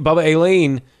Bubba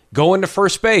Aileen go into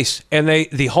first base, and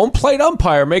the home plate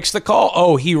umpire makes the call.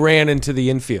 Oh, he ran into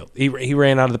the infield. He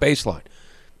ran out of the baseline.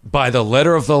 By the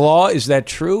letter of the law, is that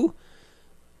true?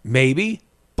 Maybe,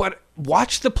 but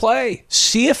watch the play.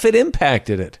 See if it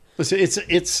impacted it. Listen,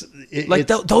 it's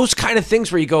those kind of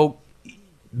things where you go,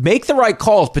 make the right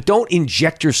calls, but don't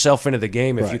inject yourself into the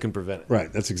game if you can prevent it.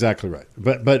 Right, that's exactly right.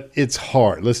 But it's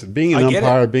hard. Listen, being an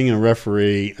umpire, being a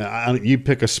referee, you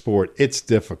pick a sport, it's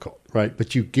difficult, right?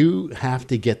 But you do have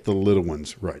to get the little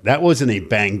ones right. That wasn't a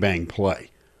bang-bang play.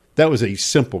 That was a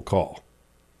simple call.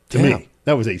 To me,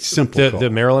 that was a simple call. The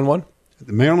Maryland one?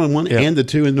 The Maryland one and the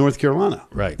 2 in North Carolina.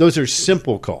 Right. Those are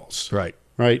simple calls. Right.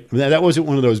 Right? That wasn't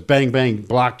one of those bang-bang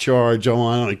block charge, I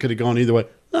don't know, it could have gone either way.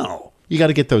 No, you got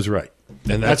to get those right.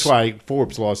 And that's why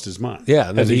Forbes lost his mind. Yeah,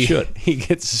 and as he should. He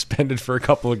gets suspended for a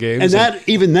couple of games. And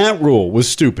even that rule was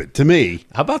stupid to me.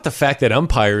 How about the fact that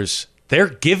umpires, they're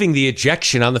giving the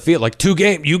ejection on the field, like 2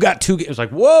 games. You got 2 games. It's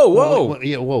like, whoa.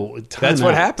 That's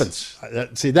what happens.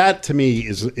 See, that to me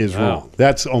is wrong.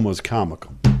 That's almost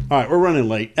comical. All right, we're running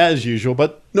late as usual,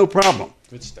 but no problem.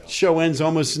 Good stuff. Show ends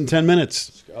almost in 10 minutes.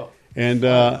 Let's go. And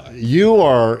you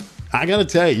are, I got to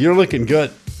tell you, you're looking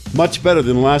good. Much better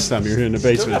than the last time you were here in the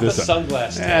basement. This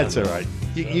sunglasses. That's all right.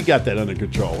 You got that under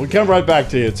control. We'll come right back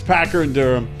to you. It's Packer and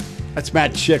Durham. That's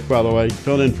Matt Schick, by the way,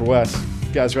 filling in for Wes.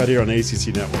 You guys right here on the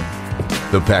ACC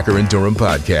Network. The Packer and Durham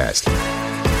Podcast.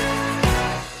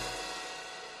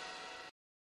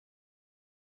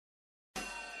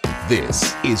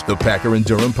 This is the Packer and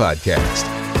Durham Podcast.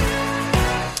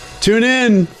 Tune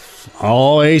in.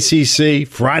 All ACC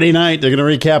Friday night. They're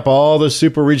going to recap all the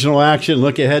super regional action.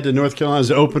 Look ahead to North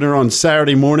Carolina's opener on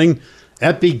Saturday morning.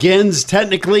 That begins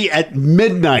technically at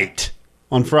midnight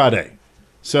on Friday.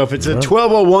 So if it's at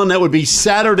 12:01, that would be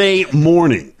Saturday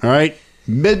morning. All right,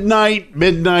 midnight.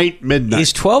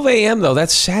 It's 12 a.m. though.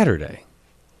 That's Saturday.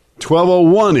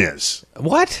 12:01 is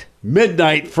what?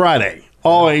 Midnight Friday.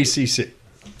 All ACC.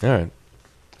 All right.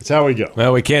 That's how we go.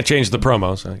 Well, we can't change the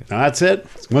promos. That's it.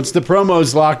 Once the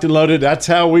promo's locked and loaded, that's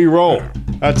how we roll.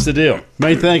 That's the deal.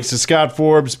 Many thanks to Scott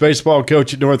Forbes, baseball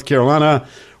coach at North Carolina.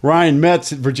 Ryan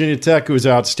Metz at Virginia Tech, who was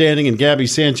outstanding, and Gabby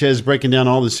Sanchez breaking down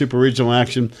all the super regional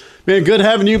action. Man, good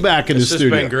having you back in the studio.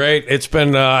 It's been great. It's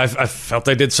been, I felt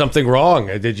I did something wrong.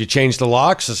 Did you change the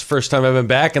locks? It's the first time I've been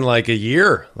back in like a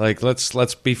year. Like,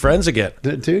 let's be friends again.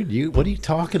 Dude, what are you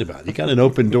talking about? You got an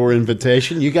open door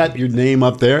invitation. You got your name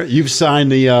up there. You've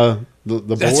signed the board.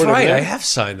 That's right. I have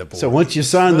signed the board. So once you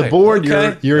sign the board,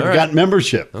 you're right. got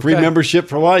membership, free membership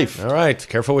for life. All right.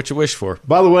 Careful what you wish for.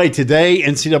 By the way, today,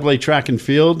 NCAA Track and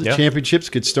Field Championships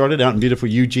get started out in beautiful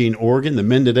Eugene, Oregon. The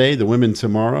men today, the women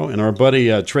tomorrow. And our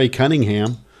buddy Trey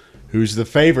Cunningham, who's the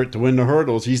favorite to win the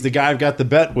hurdles. He's the guy I've got the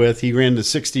bet with. He ran the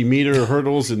 60-meter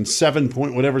hurdles in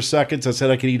 7-point-whatever seconds. I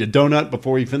said I could eat a donut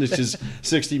before he finished his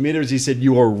 60 meters. He said,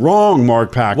 you are wrong,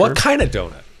 Mark Packer. What kind of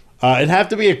donut? It'd have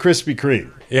to be a Krispy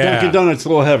Kreme. Yeah. Dunkin' Donuts a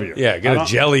little heavier. Yeah, get a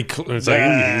jelly. It's like,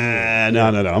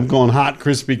 no. I'm going hot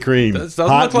Krispy Kreme. Doesn't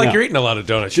look like you're eating a lot of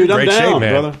donuts. Dude, you're in great I'm down, shape,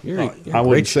 man. brother. You're I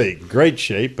wouldn't say great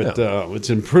shape, but it's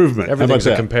improvement. Everything's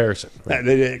a comparison.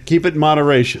 Right. Keep it in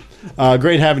moderation.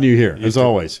 Great having you here, as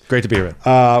always. Great to be here.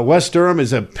 West Durham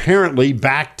is apparently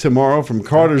back tomorrow from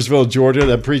Cartersville, Georgia.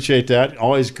 I appreciate that.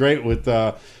 Always great with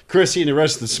Chrissy and the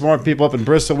rest of the smart people up in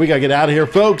Bristol. We got to get out of here.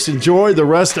 Folks, enjoy the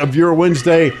rest of your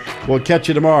Wednesday. We'll catch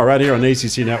you tomorrow right here on the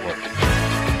ACC Network.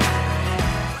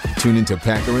 Tune into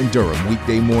Packer and Durham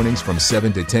weekday mornings from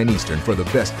 7 to 10 Eastern for the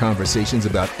best conversations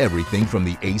about everything from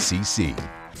the ACC.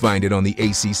 Find it on the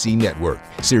ACC Network,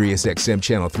 SiriusXM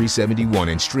Channel 371,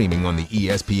 and streaming on the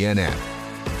ESPN app.